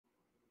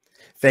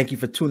Thank you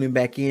for tuning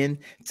back in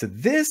to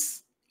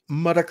this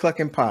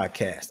MuddaCluckin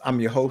Podcast.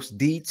 I'm your host,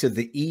 D to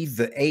the E,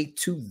 the A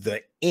to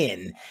the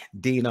N,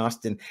 Dean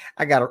Austin.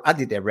 I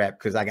did that rap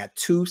because I got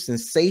two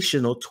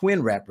sensational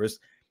twin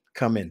rappers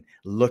coming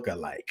look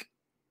alike.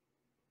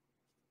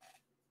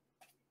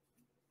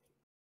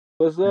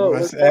 What's up?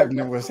 What's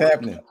happening? What's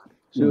happening?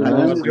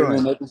 I'm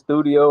doing at the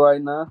studio right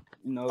now.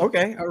 You know.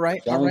 Okay, all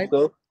right.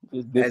 Stuff.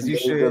 As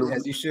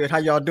you should. How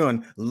y'all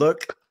doing?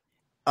 Look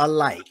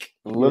alike.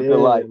 Look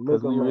alike.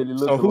 Because we really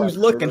look so alike. Who's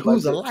looking?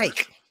 Who's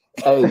alike?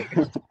 Hey,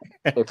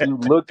 if you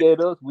look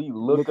at us, we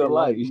look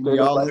alike.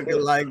 Y'all look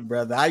alike,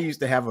 brother. I used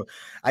to have a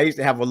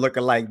look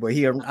alike, but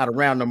he not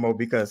around no more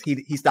because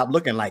he stopped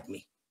looking like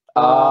me.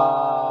 So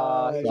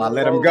I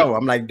let him go.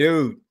 I'm like,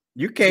 dude,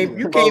 you can't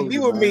be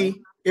with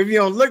me if you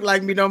don't look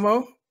like me no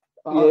more.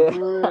 Yeah.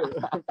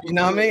 You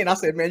know what I mean? I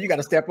said, man, you got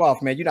to step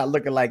off, man. You're not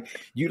looking like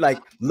you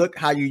look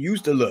how you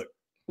used to look.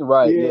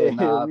 Right. You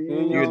know,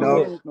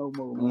 no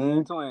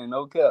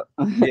cap.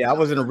 Yeah, I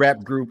was in a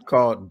rap group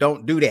called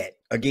Don't Do That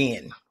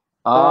Again.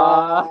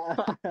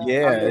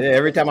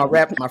 Every time I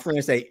rap, my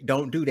friends say,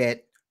 don't do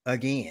that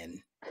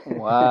again.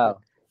 Wow.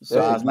 So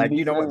I was like,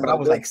 you know what? But I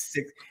was like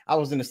I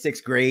was in the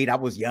 6th grade. I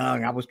was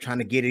young. I was trying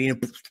to get it in,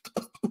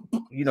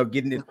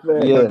 getting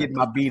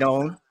my beat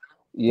on.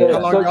 Yeah.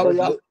 How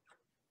long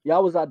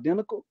y'all was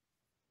identical?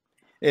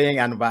 It ain't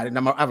got nobody.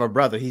 I have a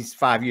brother. He's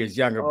 5 years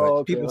younger,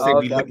 but people say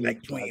we look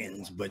like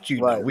twins, but we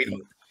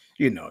don't.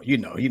 You know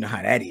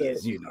how that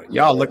is. You know,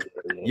 y'all look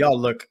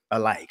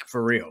alike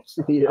for reals.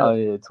 Yeah. Oh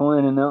yeah,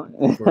 twin and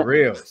them for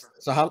reals.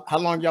 So how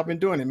long y'all been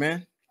doing it,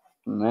 man?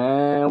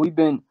 Man,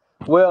 I'm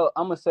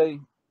gonna say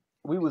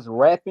we was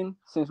rapping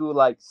since we were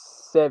like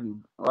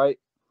 7, right?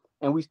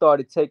 And we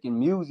started taking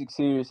music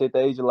serious at the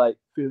age of like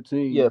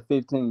 15. Yeah,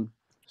 15.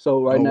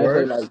 So now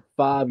it's like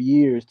 5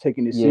 years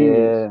taking it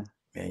serious.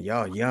 Man,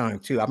 y'all young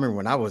too. I remember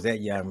when I was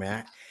that young,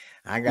 man.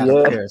 I got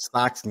a pair of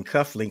socks and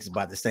cufflinks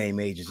about the same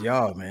age as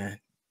y'all, man.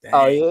 Dang.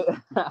 Oh yeah.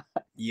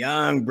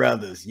 Young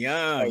brothers,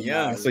 young.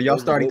 So y'all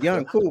started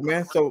young, cool,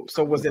 man. So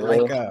was it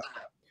like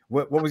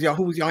who was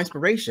y'all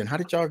inspiration? How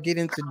did y'all get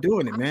into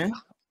doing it, man?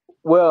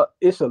 Well,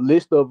 it's a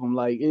list of them.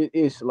 Like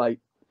it's like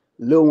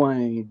Lil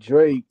Wayne,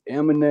 Drake,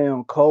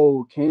 Eminem,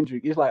 Cole,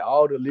 Kendrick. It's like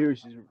all the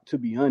lyricists, to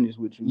be honest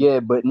with you.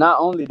 Yeah, but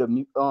not only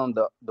the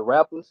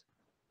rappers,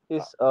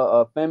 it's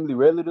a family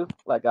relative,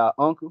 like our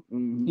uncle.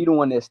 Mm-hmm. He the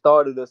one that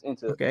started us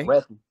into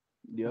rapping.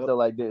 Yeah, stuff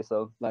like that.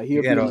 So like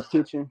he'll be in the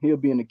kitchen.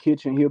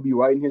 He'll be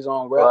writing his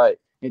own rap, right?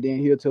 And then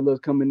he'll tell us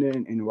come in there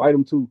and write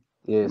them too.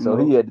 Yeah, so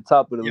he at the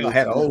top of the list. Y'all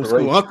had an old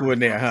school uncle in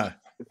there, huh?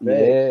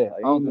 Yeah,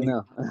 uncle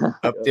now.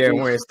 Up there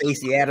wearing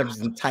Stacey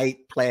Adams and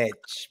tight plaid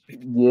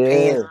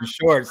pants and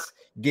shorts,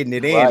 getting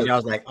it in. Right. And I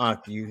was like,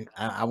 Uncle,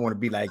 I want to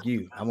be like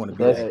you. I want to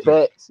be like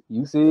facts.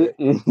 You see it?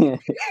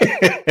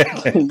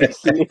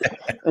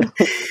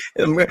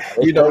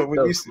 You know,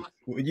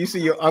 when you see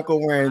your uncle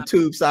wearing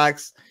tube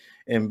socks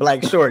and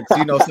black shorts,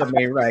 you know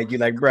something ain't right. You're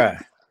like,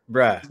 bruh.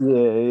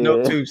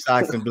 No tube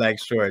socks and black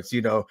shorts.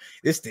 You know,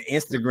 this the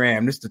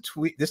Instagram, this the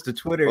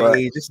Twitter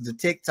age, this is the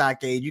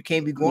TikTok age. You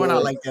can't be going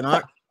out like that,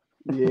 huh?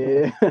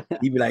 Yeah.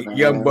 He be like,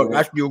 young buck,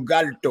 I still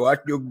got it though. I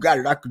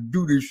could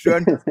do this,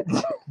 son.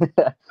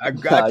 I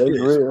got this.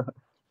 Real.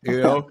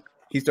 You know,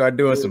 he started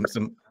doing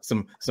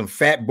some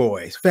fat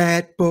boys.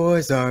 Fat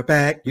boys are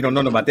back. You don't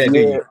know about that, do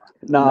you?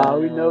 Nah,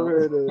 we never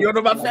heard of it. You don't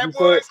know about fat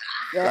boys?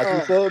 Like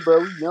you said,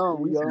 bro,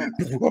 we young.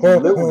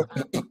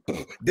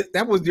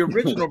 That was the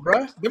original,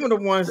 bro. Them were the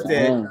ones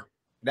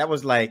that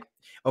was like,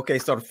 okay,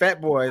 so the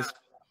Fat Boys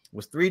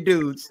was 3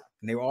 dudes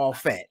and they were all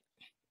fat.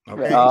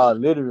 Okay.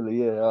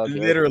 Literally, yeah. Okay.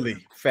 Literally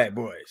fat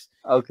boys.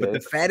 Okay. But the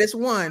fattest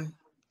one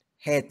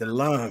had the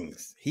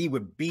lungs. He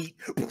would beat.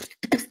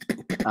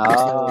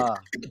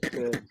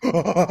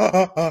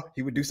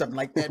 He would do something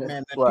like that,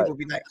 man. People would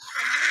be like,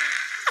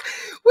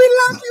 we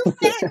love you,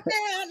 fat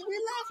man. We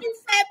love you,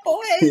 fat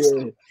boys.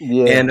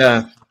 Yeah. And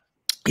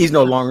he's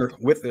no longer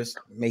with us.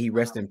 May he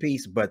rest in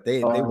peace. But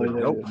they were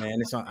dope,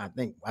 man. It's I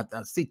think I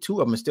see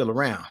 2 of them are still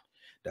around.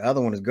 The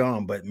other one is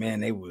gone, but man,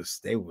 they was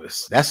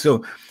that's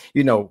so,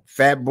 you know,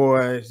 Fat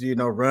Boys, you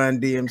know, Run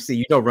DMC,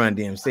 you know, Run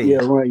DMC. Yeah,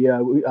 right.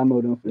 Yeah, I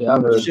know them. Yeah,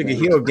 Sugar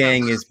Hill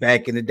Gang is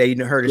back in the day.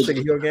 You heard of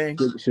Sugar Hill Gang?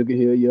 Sugar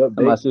Hill, yep.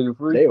 They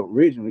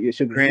original. Yeah,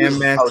 Sugar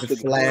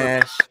Grandmaster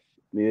Flash.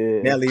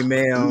 Yeah. Nelly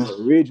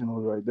Mel.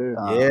 Originals right there.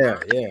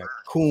 Yeah.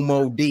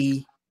 Kumo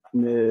D.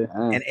 Yeah.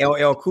 And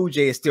LL Cool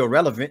J is still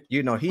relevant.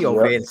 You know, he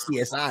over there in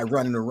CSI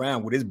running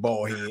around with his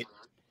bald head.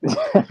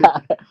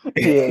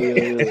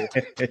 Yeah.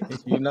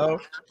 You know?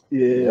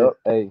 Yeah.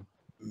 Hey.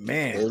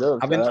 Man,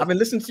 I've been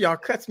listening to y'all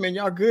cuts, man.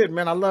 Y'all good,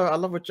 man. I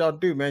love what y'all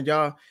do, man.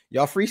 Y'all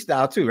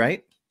freestyle too,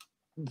 right?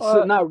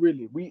 So not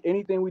really.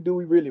 Anything we do,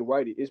 we really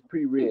write it. It's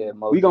pre-written. Yeah,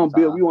 we want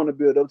to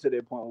build up to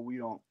that point where we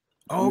don't.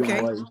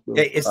 Okay.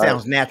 It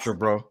sounds natural,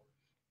 bro.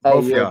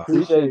 Both y'all.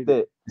 Appreciate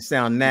that. It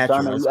sounds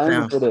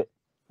natural.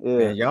 Yeah.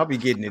 Man, y'all be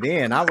getting it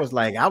in. I was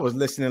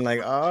listening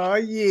like, oh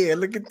yeah,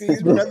 look at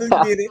these brothers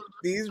get it.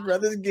 These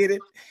brothers get it.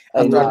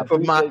 I started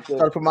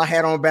to put my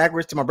hat on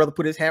backwards till my brother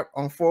put his hat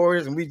on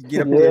forwards, and we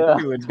get up there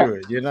too and do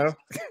it. You know.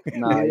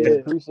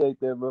 Appreciate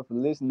that, bro, for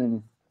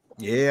listening.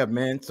 Yeah,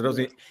 man. So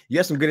you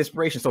have some good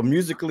inspiration. So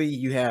musically,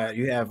 you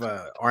have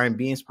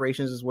R&B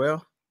inspirations as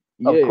well.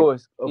 Yeah, of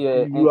course.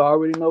 Yeah, you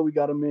already know we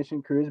gotta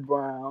mention Chris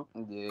Brown.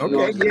 Yeah.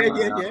 Okay.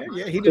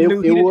 Yeah. He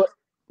didn't.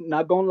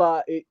 Not gonna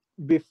lie.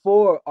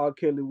 Before R.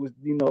 Kelly was,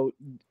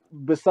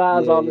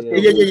 besides all the stuff.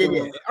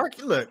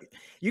 Yeah. Look,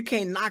 you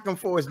can't knock him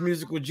for his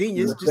musical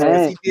genius just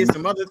because he did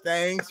some other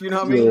things. You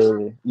know what I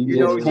mean?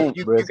 You gotta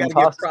give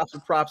props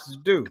where props is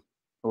due.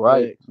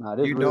 Right. I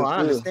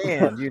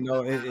understand.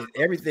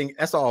 Everything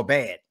that's all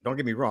bad. Don't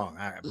get me wrong.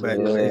 But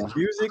his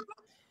music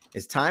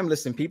is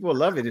timeless and people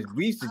love it.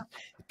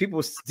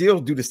 People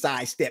still do the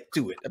side step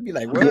to it. I'd be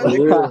like,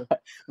 well,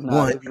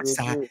 one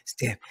side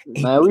step.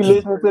 Man, we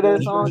listen to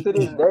that song to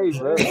this day,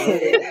 bro.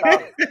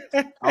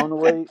 On the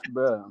way,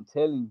 bro. I'm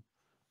telling you,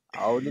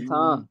 all the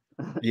time.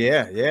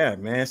 Yeah,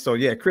 man. So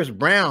Chris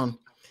Brown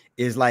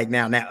is like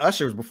now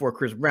Usher was before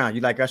Chris Brown.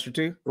 You like Usher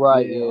too?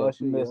 Right. Yeah.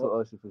 Usher, mess with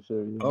Usher for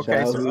sure. Yeah.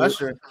 Okay,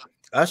 so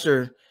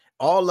Usher,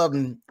 all of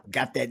them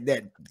got that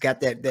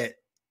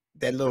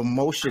little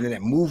motion and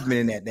that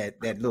movement and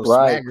that little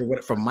swagger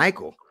from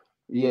Michael.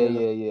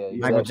 Yeah.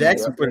 Michael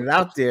Jackson put it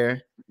out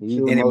there,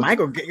 and then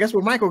Michael. Guess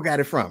where Michael got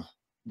it from?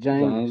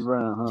 James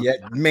Brown. Huh? Yeah,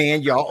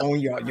 man, y'all own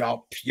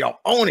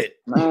it.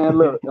 Man,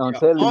 look, I'm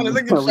telling you,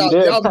 look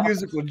at y'all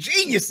musical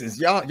geniuses.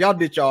 Y'all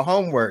did y'all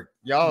homework.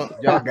 Y'all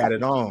got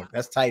it on.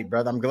 That's tight,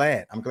 brother. I'm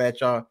glad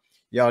y'all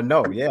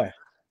know. Yeah.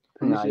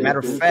 Matter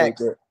of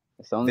fact,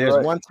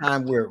 there's one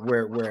time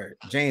where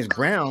James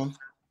Brown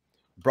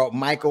brought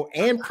Michael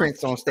and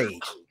Prince on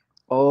stage.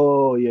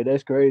 Oh yeah,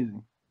 that's crazy.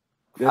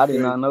 I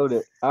did not know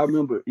that. I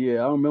remember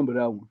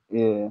that one.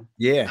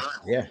 Yeah.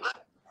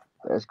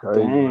 That's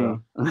crazy.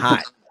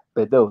 Hot.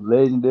 But though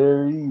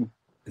legendary.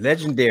 And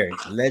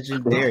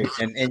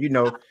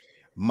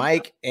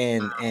Mike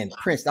and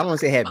Prince, I don't want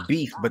to say had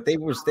beef, but they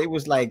was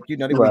like, they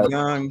were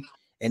young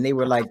and they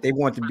were like they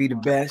wanted to be the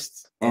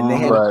best, and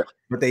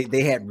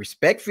they had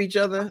respect for each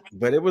other,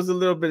 but it was a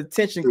little bit of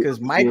tension because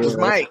Mike was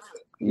Mike.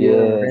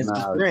 Prince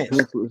was Prince.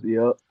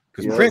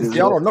 Because Prince,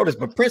 y'all don't know this,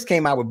 but Prince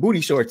came out with booty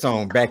shorts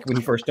on back when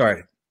he first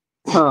started.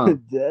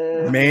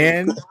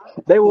 Man,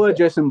 they were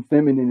dressing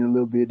feminine a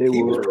little bit.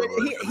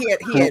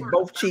 He had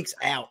both cheeks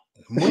out,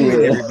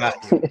 moving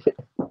everybody.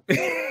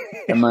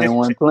 That man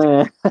wasn't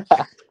playing.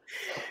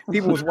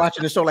 People was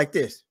watching the show like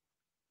this.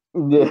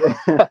 Yeah.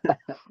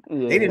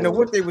 They didn't know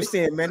what they were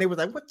saying, man. They was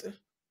like, "What the?"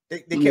 They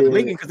kept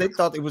blinking because they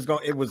thought it was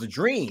a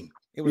dream.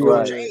 It was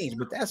going to change,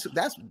 but that's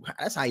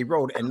how he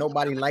wrote, and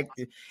nobody liked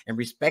it and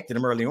respected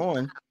him early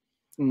on.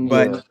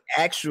 But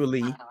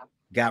actually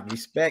got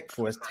respect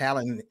for his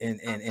talent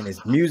and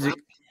his music,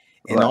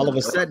 and all of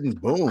a sudden,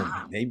 boom!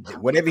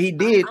 Whatever he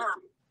did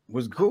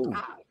was cool.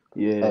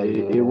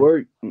 It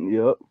worked.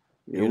 Yep,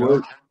 it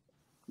worked.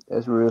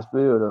 That's real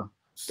spill though.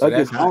 So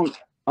I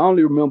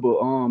only remember.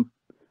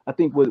 I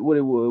think what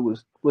it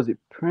was it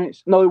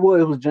Prince? No, it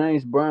was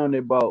James Brown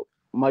that brought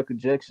Michael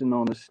Jackson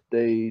on the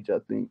stage. I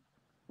think.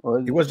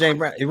 It was James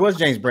Brown. It was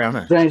James Brown,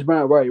 huh? James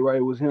Brown, right? It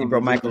was him. He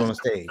brought Michael on the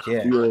stage.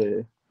 Yeah.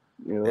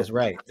 That's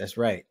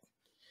right.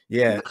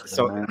 Yeah.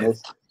 So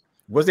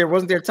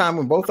wasn't there a time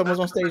when both of them was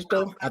on stage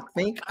though?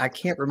 I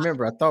can't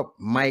remember. I thought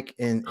Mike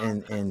and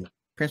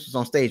Prince was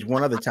on stage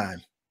one other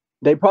time.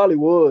 They probably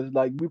was.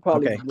 Like we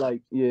probably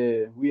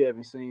we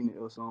haven't seen it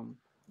or something.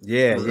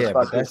 Yeah.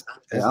 But that's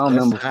I don't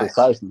remember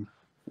precisely.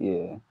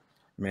 Yeah.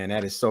 Man,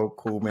 that is so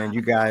cool, man.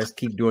 You guys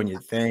keep doing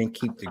your thing,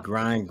 keep the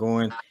grind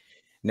going.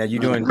 Now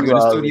you're in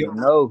the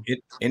studio.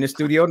 In the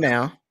studio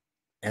now,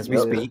 as we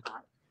speak.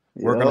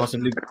 Working on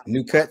some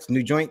new cuts,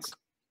 new joints.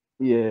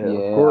 Yeah,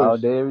 of course. All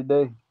day, every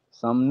day.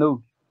 Something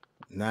new.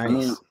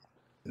 Nice.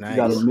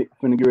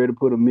 Finna get ready to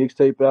put a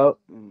mixtape out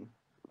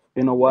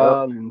in a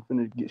while, and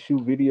finna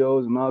shoot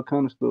videos and all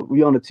kind of stuff.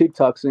 We on the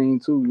TikTok scene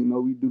too.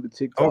 We do the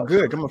TikTok. Oh,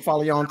 good. I'm gonna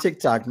follow you on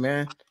TikTok,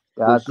 man.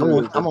 I'm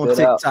on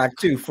TikTok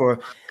too. For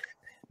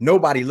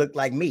nobody looked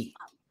like me.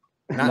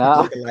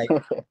 Not look alike.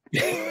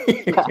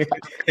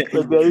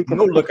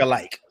 No look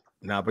alike.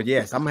 No, but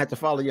yes, I'm gonna have to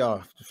follow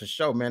y'all for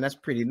sure, man. That's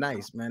pretty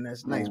nice, man.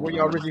 That's nice. Where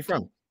y'all originally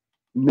from?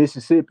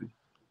 Mississippi.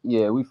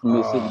 Yeah, we from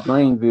Mississippi,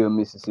 Greenville,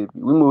 Mississippi.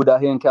 We moved out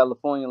here in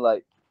California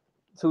like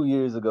 2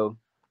 years ago.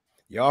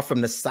 Y'all from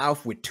the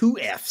South with 2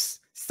 F's.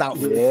 South.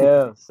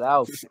 Yeah,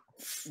 South.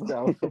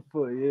 South,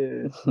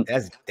 yeah.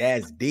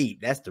 That's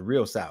deep. That's the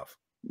real South.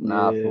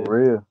 Nah, for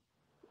real.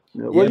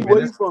 Yeah, where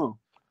you from?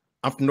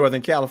 I'm from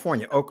Northern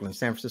California, Oakland,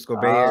 San Francisco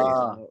Bay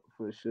Area.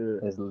 For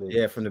sure.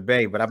 Yeah, from the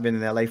Bay, but I've been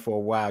in LA for a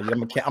while.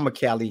 I'm a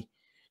Cali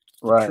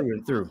through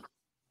and through.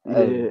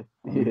 Yeah.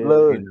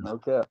 Blood.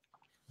 Okay.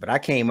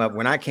 But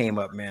when I came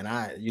up, man,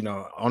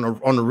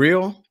 on the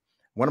real,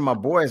 one of my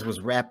boys was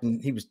rapping.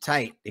 He was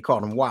tight. They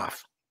called him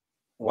Waff.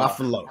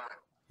 Waffalo.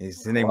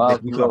 His name,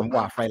 we call him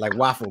Waff, right? Like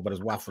waffle, but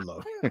it's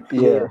Waffalo.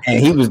 Yeah. And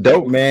he was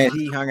dope, man.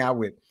 He hung out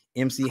with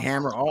MC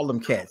Hammer, all them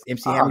cats.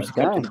 MC Hammer used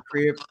to come to the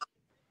crib,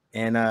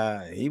 and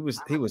he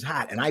was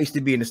hot. And I used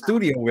to be in the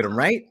studio with him,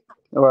 right?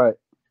 Right.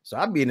 So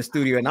I'd be in the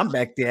studio and I'm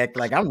back there acting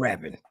like I'm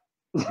rapping,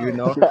 you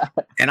know.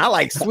 And I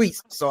like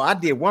sweets, so I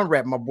did one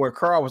rap. My boy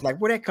Carl was like,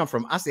 "Where'd that come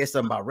from?" I said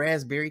something about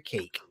raspberry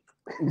cake.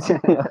 Can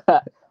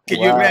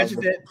you imagine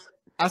that?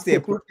 I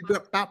said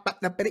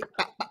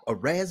a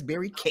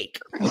raspberry cake.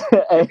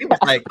 It was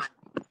like,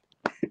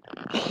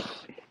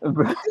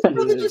 did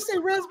brother just say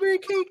raspberry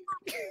cake?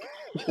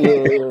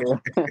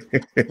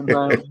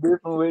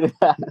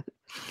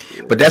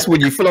 But that's when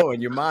you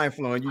flowing, your mind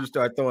flowing, you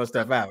start throwing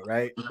stuff out,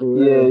 right?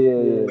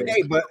 Yeah. But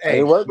hey,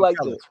 it worked like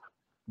that.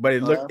 But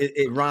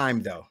it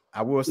rhymed though.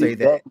 I will say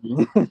that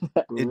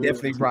it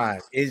definitely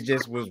rhymed. It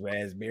just was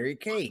raspberry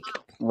cake,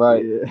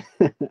 right?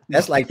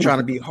 That's like trying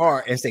to be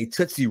hard and say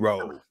Tootsie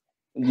Roll.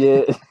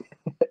 Yeah.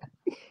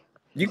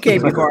 You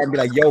can't be hard and be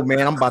like, "Yo,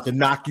 man, I'm about to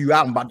knock you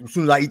out. As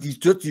soon as I eat these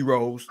Tootsie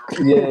Rolls,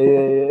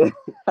 yeah. You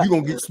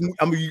gonna get smooth.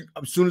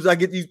 As soon as I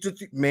get these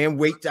Tootsie, man,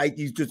 wait to eat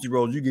these Tootsie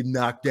Rolls, you get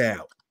knocked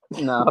out."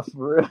 Nah,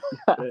 for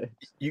real.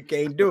 You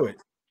can't do it.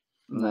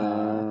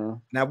 Nah.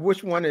 Now,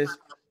 which one is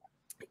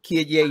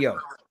Kid Yayo?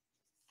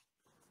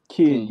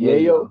 Kid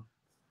Yayo.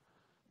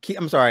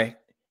 I'm sorry.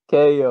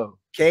 KO.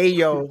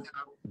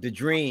 The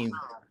Dream.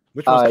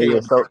 Which one's KO? Yeah,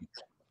 so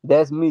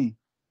that's me.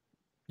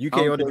 You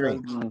KO the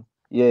Dream.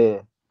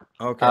 Yeah.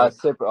 Okay.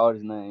 Separate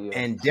artist name. Yeah.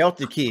 And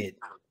Delta Kid.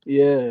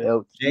 Yeah.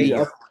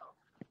 J-O.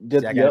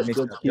 Delta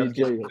Kid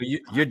J-O. So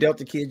you're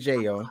Delta Kid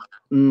J-O.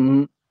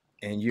 Mm-hmm.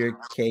 And you're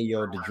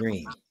KO the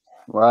Dream.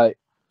 Right.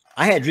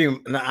 I had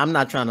Dream. I'm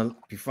not trying to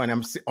be funny.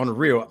 I'm on the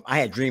real. I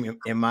had Dream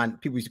in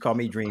mind. People used to call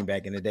me Dream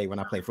back in the day when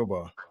I played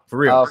football. For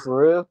real. Oh,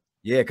 for real?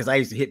 Yeah, because I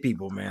used to hit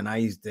people, man. I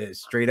used to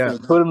straight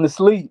up put them to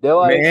sleep. That's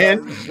why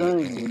man.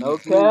 No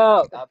cap.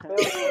 I felt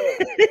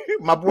that.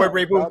 My boy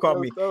Ray Booth called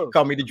me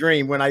the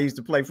Dream when I used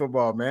to play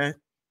football, man.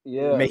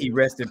 Yeah. May he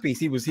rest in peace.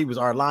 He was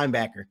our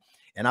linebacker,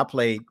 and I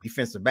played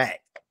defensive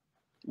back.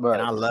 Right.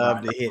 And I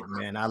loved to hit,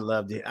 man. I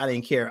loved it. I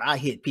didn't care. I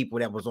hit people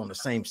that was on the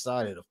same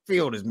side of the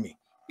field as me.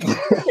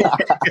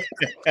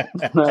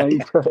 Nah, you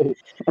crazy.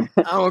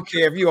 I don't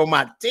care if you on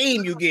my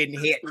team, you getting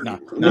hit. Nah,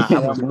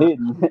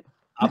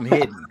 I'm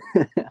hitting.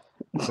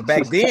 But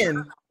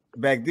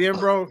back then,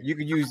 bro, you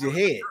can use your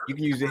head. You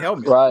can use your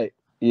helmet. Right.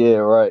 Yeah,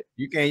 right.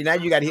 You can't. Now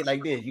you got to hit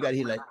like this. You got to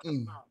hit like,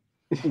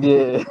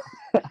 Yeah.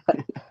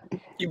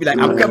 You be like,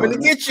 I'm coming to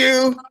get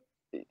you.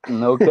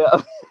 No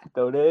cap.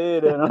 Throw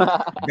that in.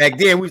 Back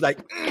then, we was like,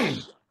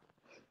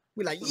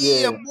 we like,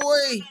 yeah,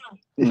 boy.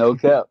 No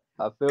cap.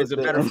 I feel as a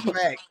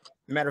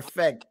matter of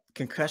fact,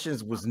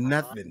 concussions was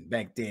nothing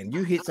back then.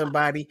 You hit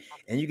somebody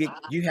and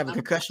you have a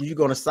concussion, you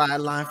go on the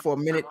sideline for a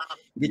minute,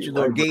 get your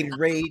little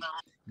Gatorade,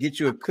 get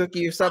you a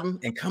cookie or something,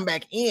 and come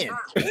back in.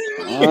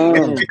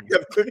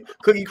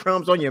 Cookie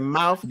crumbs on your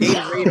mouth,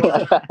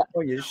 Gatorade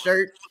on your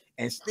shirt,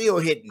 and still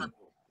hitting.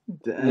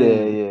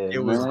 Yeah.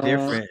 It was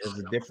different. It was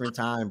a different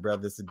time,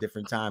 brother. It's a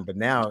different time. But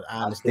now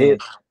I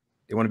understand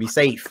they want to be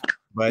safe,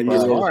 but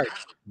it's hard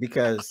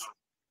because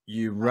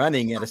you're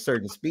running at a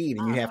certain speed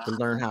and you have to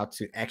learn how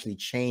to actually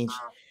change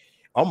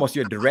almost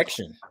your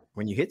direction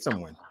when you hit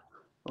someone.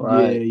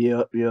 Right.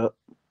 Yeah.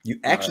 You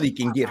actually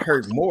can get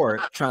hurt more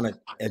trying to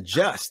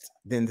adjust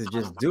than to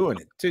just doing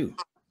it too.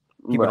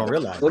 People don't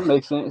realize it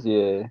makes sense.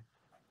 Yeah.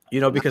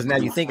 Because now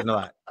you're thinking a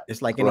lot.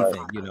 It's like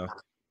anything,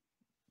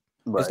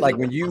 It's like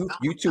when you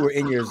two are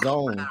in your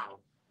zone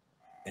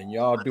and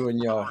y'all doing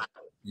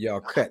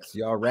y'all cuts,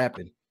 y'all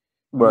rapping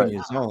in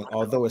your zone.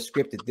 Although it's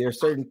scripted, there are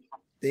certain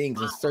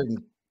things and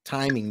certain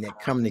timing that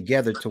come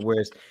together to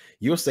where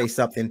you'll say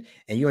something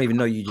and you don't even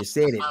know you just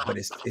said it, but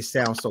it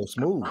sounds so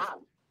smooth.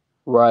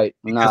 Right.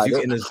 Because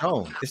you're in the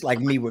zone. It's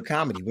like me with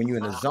comedy. When you're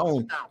in the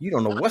zone, you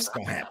don't know what's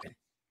gonna happen.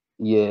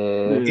 Yeah.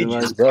 It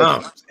just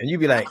comes. And you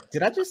be like,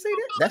 did I just say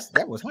that?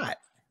 That was hot.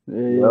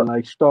 Yeah,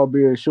 like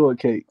strawberry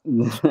shortcake.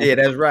 Yeah,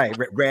 that's right.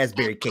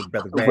 Raspberry cake,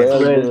 brother.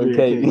 Raspberry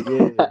cake.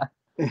 Yeah.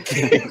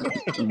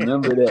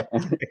 Remember that.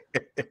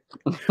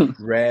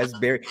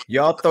 Raspberry.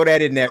 Y'all throw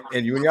that in there.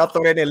 And when y'all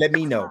throw that in, let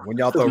me know. When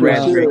y'all throw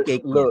raspberry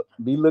cake. Look,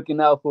 be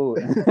looking out for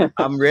it.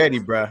 I'm ready,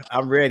 bro.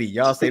 I'm ready.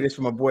 Y'all say this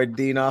from my boy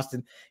Dean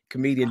Austin,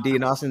 comedian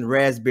Dean Austin.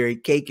 Raspberry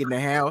cake in the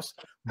house.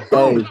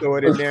 Boom, throw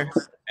it in there.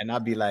 And I'll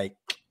be like,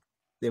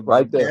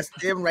 right there. That's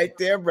them right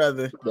there,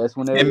 brother. That's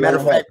when. And matter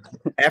of fact,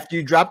 after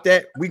you drop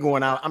that, we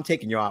going out. I'm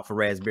taking you out for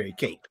raspberry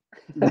cake.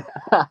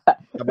 How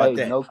about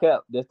that? No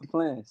cap. That's the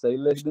plan. Say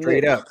let's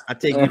straight up. I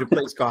take you to a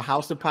place called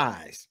House of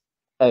Pies.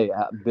 Hey,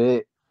 I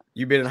bet.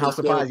 You been in House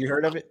of Pies? You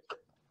heard of it?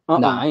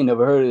 Nah, I ain't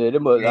never heard of it.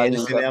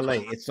 It's in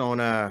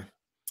LA.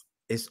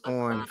 It's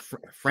on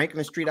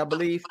Franklin Street, I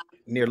believe,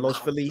 near Los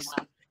Feliz.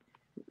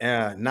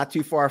 Not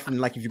too far from,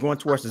 like, if you're going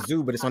towards the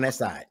zoo, but it's on that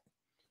side.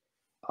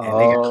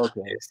 And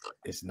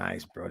it's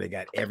nice, bro. They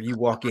got you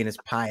walk in, it's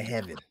pie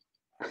heaven.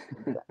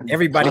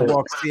 Everybody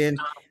walks in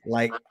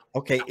like,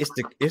 okay, it's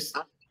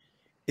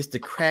the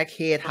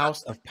crackhead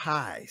house of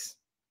pies.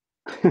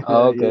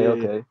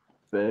 Okay.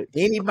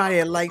 Anybody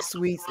that likes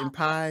sweets and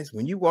pies,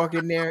 when you walk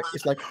in there,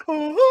 it's like,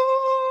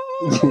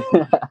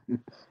 oh.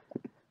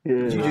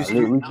 Yeah,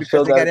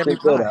 because they got every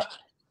pie.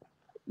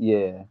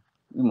 Yeah,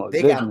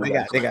 they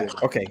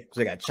got okay. So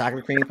they got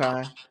chocolate cream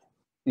pie.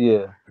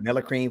 Yeah,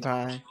 vanilla cream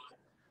pie,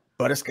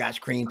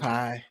 butterscotch cream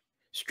pie,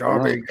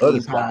 strawberry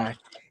cream pie.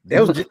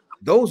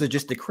 Those are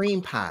just the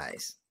cream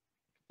pies.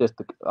 Just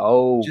the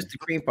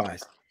cream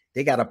pies.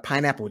 They got a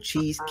pineapple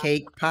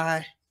cheesecake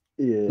pie.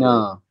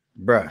 Yeah,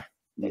 bruh.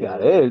 They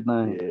got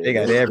everything. Yeah, they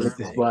got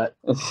everything.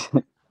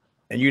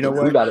 And you know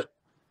what? We got it.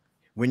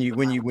 When you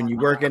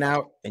working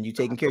out and you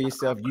taking care of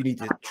yourself, you need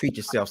to treat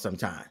yourself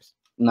sometimes.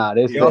 Nah,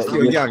 that's y'all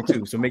still young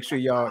too, so make sure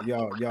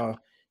y'all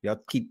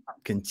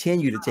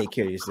continue to take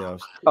care of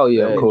yourselves. Oh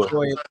yeah, of course.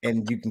 Enjoy it,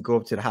 and you can go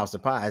up to the house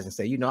of pies and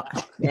say, you know,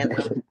 man,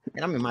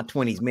 and I'm in my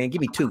 20s, man.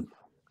 Give me 2.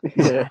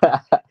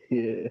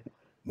 Yeah.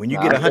 When you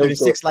get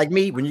 106 like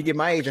me, when you get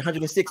my age,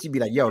 106, you be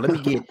like, yo, let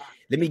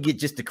me get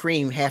just the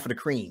cream, half of the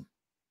cream.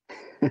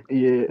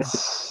 Yeah.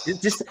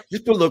 Just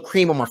put a little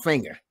cream on my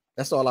finger.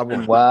 That's all I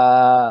want.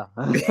 Wow.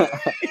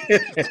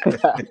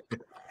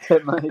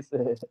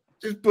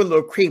 Just put a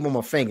little cream on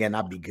my finger and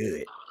I'll be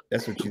good.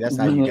 That's how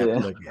you got to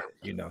look at it,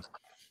 you know.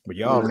 But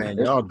y'all, man,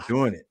 y'all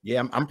doing it.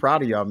 Yeah, I'm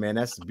proud of y'all, man.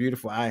 That's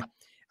beautiful. I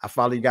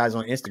follow you guys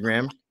on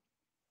Instagram.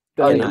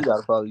 Oh yeah, we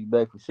gotta follow you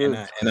back for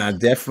sure. And I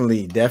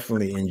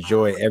definitely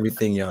enjoy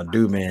everything y'all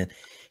do, man.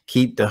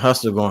 Keep the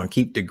hustle going,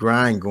 keep the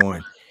grind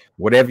going.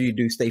 Whatever you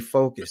do, stay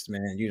focused,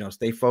 man. You know,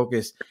 stay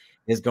focused.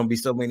 There's gonna be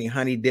so many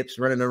honey dips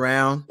running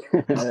around.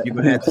 You're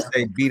gonna have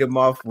to beat them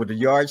off with a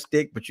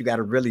yardstick, but you got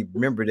to really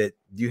remember that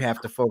you have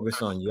to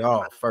focus on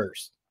y'all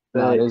first.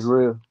 Nah, that's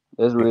real.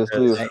 That's real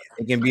spill.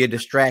 It can be a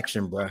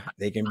distraction, bro.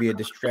 They can be a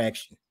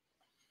distraction.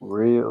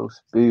 Real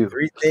spill.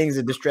 3 things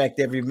that distract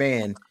every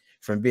man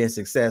from being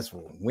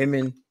successful: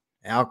 women,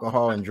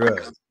 alcohol, and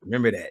drugs.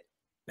 Remember that.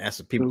 That's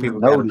what people got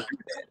to remember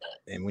that.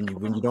 And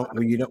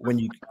when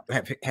you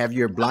have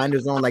your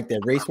blinders on like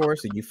that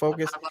racehorse and you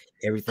focus,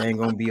 everything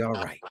gonna be all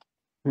right.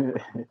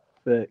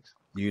 Thanks.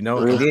 You know,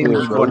 and then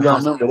when you go to the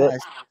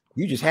house,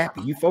 you just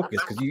happy, you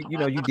focus because you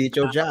did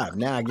your job.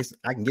 Now I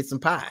can get some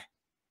pie.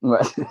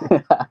 Right.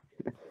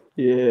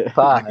 Yeah,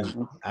 pie.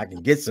 I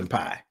can get some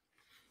pie.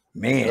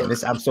 Man,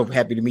 I'm so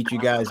happy to meet you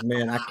guys,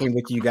 man. I can't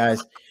wait to you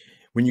guys.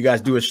 When you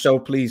guys do a show,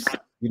 please,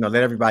 let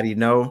everybody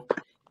know.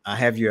 I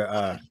have your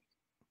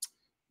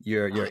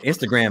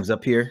Instagrams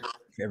up here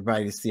for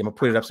everybody to see. I'm gonna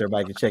put it up so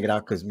everybody can check it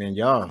out because, man,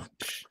 y'all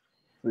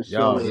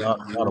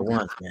the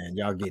ones, man.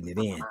 Y'all getting it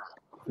in.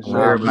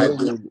 Sure.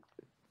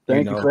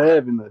 Thank you for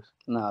having us.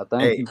 Nah,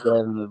 thank you for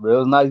having us, bro. It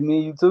was nice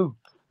meeting you too.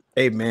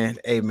 Hey man,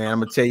 I'm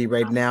gonna tell you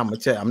right now. I'm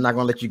not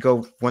gonna let you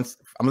go once.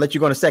 I'm gonna let you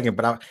go in a second,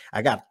 but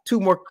I got two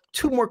more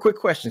quick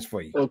questions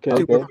for you.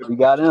 Okay. We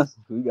got answers.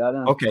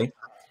 Okay.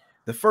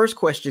 The first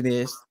question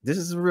is, this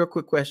is a real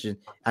quick question.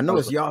 I know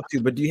it's y'all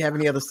two, but do you have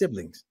any other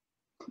siblings?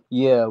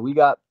 Yeah, we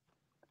got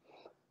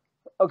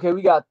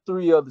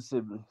 3 other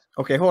siblings.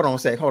 Okay, hold on a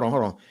sec. Hold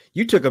on.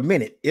 You took a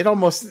minute. It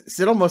almost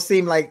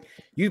seemed like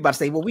you about to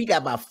say, well, we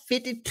got about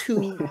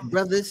 52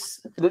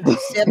 brothers,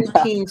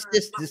 17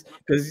 sisters.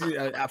 Because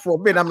for a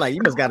bit, I'm like,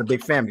 you must got a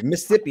big family.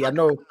 Mississippi, I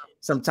know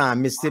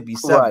sometimes Mississippi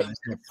Southerners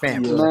have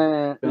family.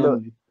 Man,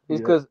 look,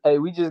 it's because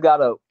we just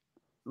got a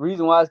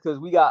reason why is because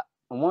we got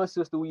one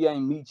sister we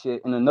ain't meet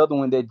yet, and another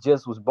one that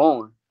just was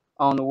born.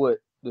 I don't know what.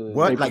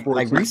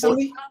 Like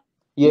recently?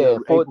 Yeah,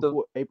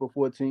 April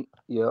 14th.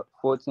 Yep,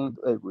 14th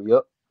April.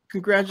 Yep.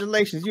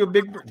 Congratulations,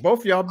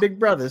 both y'all big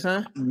brothers,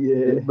 huh?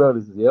 Yeah, big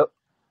brothers. Yep,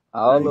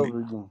 all over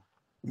again.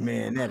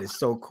 Man, that is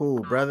so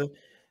cool, brother.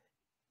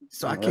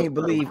 So I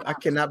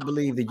cannot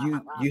believe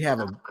that you have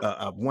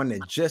a one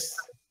that just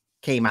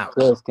came out.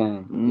 Just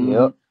came. Mm-hmm.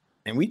 Yep.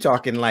 And we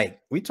talking like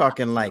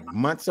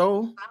months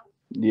old.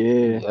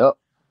 Yeah. Yep.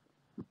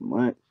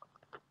 Months.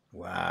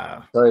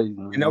 Wow. Crazy,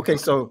 and I'm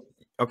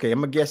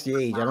gonna guess your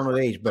age. I don't know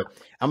the age, but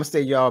I'm gonna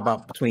say y'all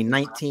about between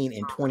 19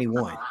 and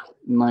 21.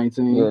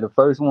 19. Yeah, the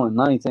first one,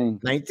 19.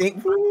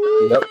 19.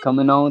 Yep,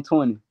 coming on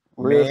 20.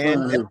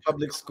 Man, that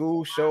public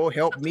school show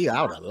helped me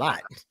out a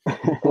lot.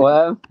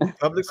 What?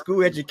 Public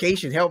school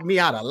education helped me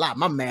out a lot.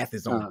 My math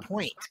is on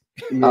point.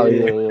 Yeah. Oh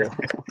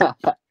yeah.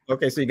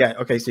 Okay, so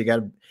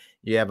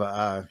you have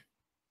a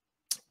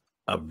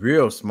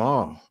real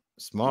small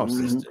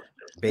sister,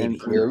 baby.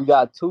 Yeah, we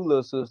got 2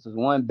 little sisters,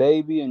 one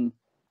baby and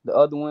the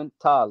other one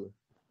toddler.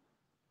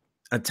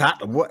 A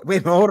toddler? What?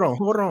 Wait, hold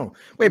on.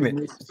 Wait a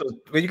minute. So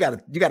you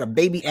got a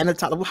baby and a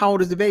toddler. How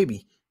old is the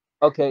baby?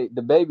 Okay,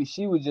 the baby,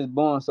 she was just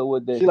born, so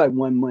what? She like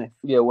 1 month.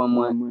 Yeah, 1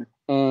 month.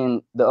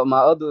 And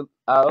our other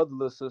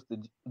little sister,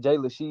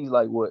 Jayla, she's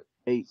like what?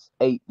 8.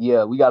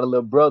 Yeah, we got a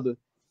little brother.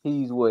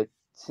 He's what?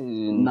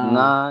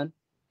 9.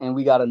 And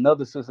we got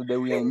another sister that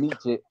we ain't meet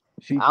yet.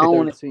 She's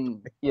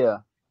 13. Yeah.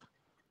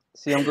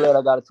 See, I'm glad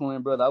I got a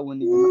twin brother. I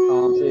wouldn't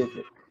even say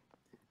it.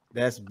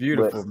 That's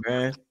beautiful,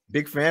 man.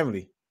 Big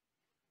family.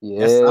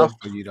 Yeah, that's South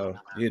for you though.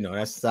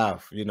 That's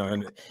South.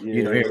 And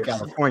here in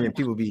California,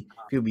 people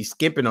be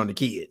skimping on the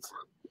kids.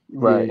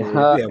 Right. You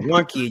have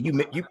one kid.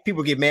 You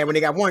people get mad when they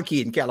got one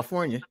kid in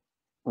California.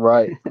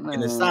 Right. In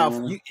the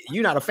South,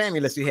 you're not a family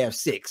unless you have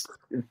 6.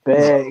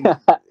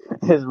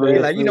 It's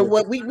real. Like, you know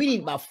what? We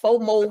need about 4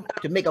 more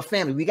to make a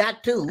family. We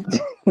got 2.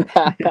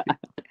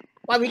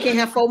 Why we can't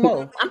have 4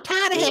 more? I'm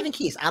tired of having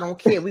kids. I don't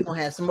care. We're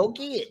gonna have some more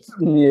kids.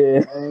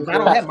 Yeah. If I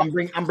don't have them,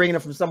 I'm bringing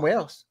them from somewhere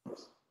else.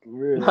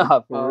 Really?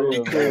 Nah, for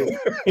real.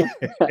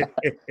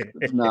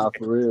 Nah,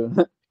 for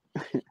real.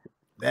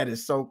 That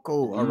is so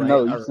cool. All right.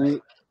 No, you see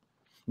it?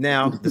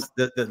 Now,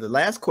 the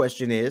last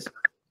question is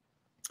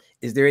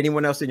there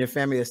anyone else in your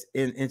family that's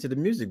into the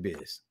music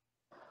biz?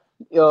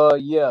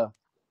 Yeah.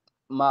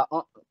 My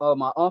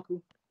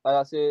uncle, like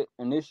I said,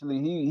 initially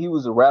he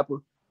was a rapper.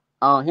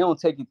 He don't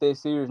take it that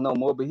serious no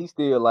more, but he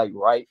still like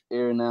write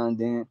every now and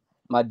then.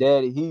 My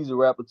daddy, he's a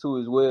rapper too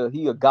as well.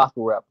 He a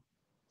gospel rapper.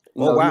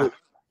 You know, wow.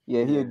 He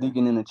a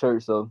deacon in the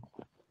church, so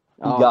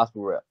he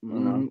gospel rap. You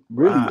know,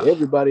 really,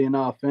 everybody in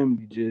our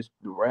family just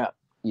rap.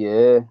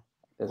 Yeah,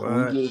 that's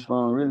where we get it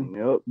from. Really,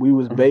 yep. We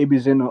was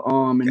babies in the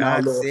and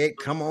God said,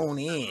 "Come on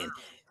in,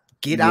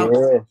 get out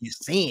your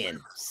sin,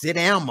 sit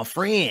down, my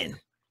friend."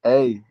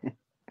 Hey,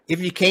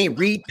 if you can't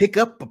read, pick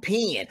up a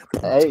pen.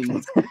 Hey,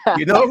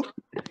 you know.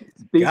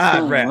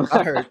 God rap.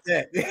 I heard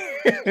that.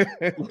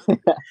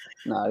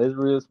 Nah, that's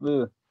real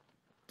spill.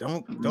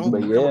 Don't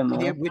come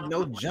here with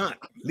no junk.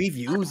 Leave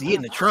your Uzi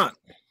in the trunk.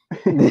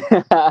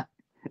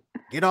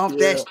 Get off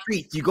that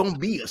street. You're gonna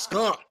be a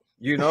skunk.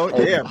 You know,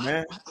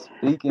 man.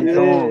 Speaking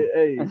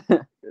hey,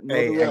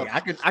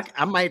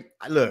 I might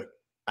look.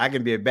 I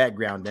can be a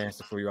background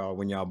dancer for y'all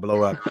when y'all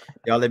blow up.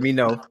 Y'all let me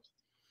know.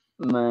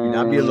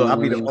 Man, you know, I'll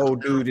be the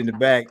old dude in the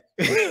back.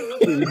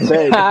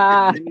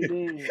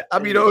 I'll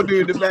be the old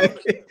dude in the back.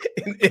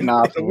 And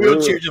the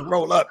wheelchair just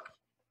roll up.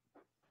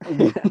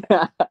 I'm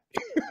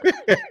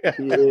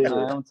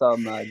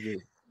talking about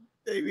this.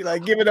 They be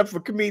like, give it up for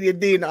comedian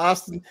D in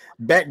Austin,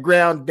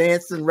 background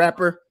dancing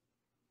rapper.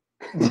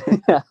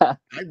 I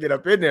get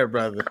up in there,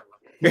 brother.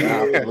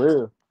 Nah, for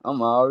real.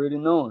 I'm already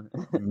knowing.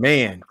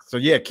 Man. So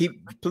yeah,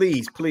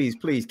 please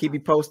keep me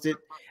posted.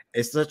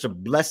 It's such a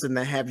blessing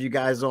to have you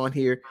guys on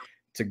here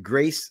to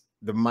grace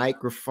the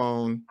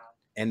microphone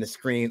and the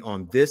screen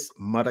on this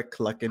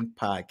MuddaCluckin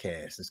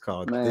Podcast. It's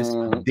called This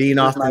Dean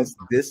Austin's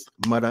This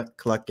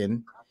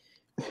MuddaCluckin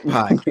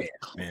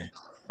Podcast, man.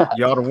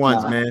 Y'all the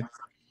ones, man.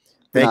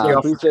 Thank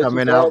y'all for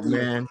coming out,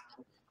 man.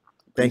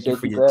 Thank you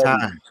for your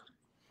time.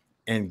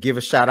 And give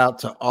a shout out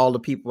to all the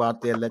people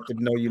out there. Let them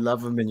know you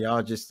love them, and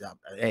y'all just,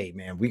 hey,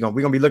 man, we gonna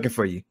be looking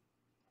for you.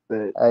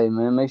 Hey,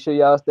 man, make sure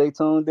y'all stay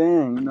tuned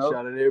in. You know,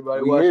 shout out to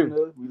everybody watching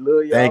us. We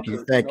love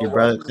y'all. Thank you,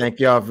 brother. Thank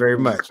y'all very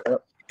much.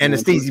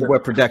 Anesthesia Boy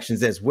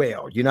Productions as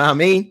well. You know what I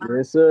mean?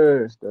 Yes,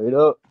 sir. Straight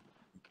up.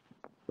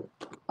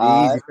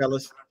 Easy,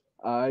 fellas.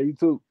 All right, you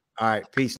too. All right, peace.